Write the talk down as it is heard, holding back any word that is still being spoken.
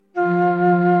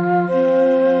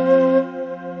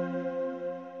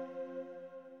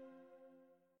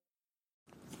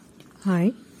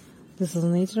This is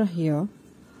Netra here.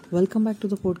 Welcome back to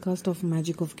the podcast of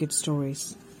Magic of Kids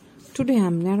Stories. Today I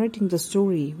am narrating the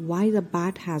story Why the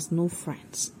Bat Has No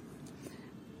Friends.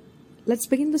 Let's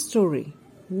begin the story.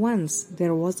 Once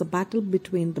there was a battle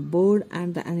between the bird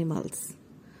and the animals.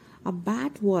 A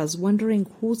bat was wondering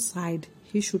whose side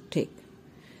he should take.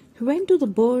 He went to the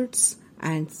birds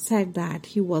and said that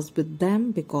he was with them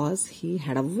because he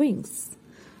had wings.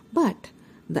 But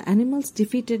the animals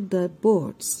defeated the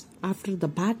birds. After the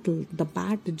battle, the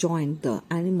bat joined the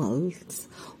animals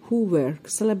who were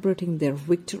celebrating their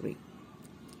victory.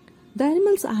 The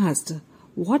animals asked,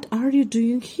 "What are you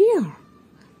doing here?"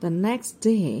 The next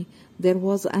day, there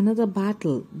was another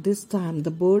battle. This time, the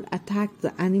bird attacked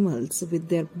the animals with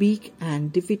their beak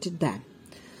and defeated them.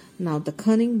 Now the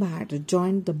cunning bat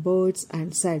joined the birds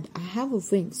and said, "I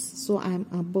have wings, so I am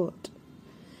a bird."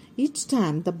 Each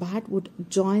time, the bat would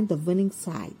join the winning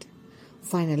side.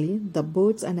 Finally, the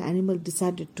birds and animals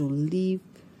decided to live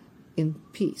in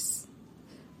peace.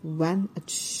 When a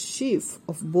chief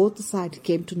of both sides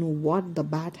came to know what the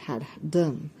bat had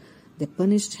done, they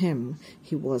punished him.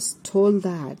 He was told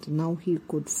that now he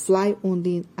could fly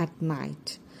only at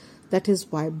night. That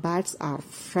is why bats are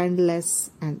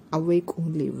friendless and awake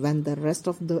only when the rest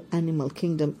of the animal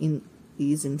kingdom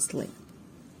is in sleep.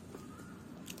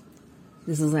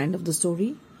 This is the end of the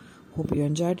story. Hope you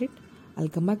enjoyed it. I'll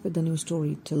come back with a new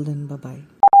story. Till then,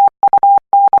 bye-bye.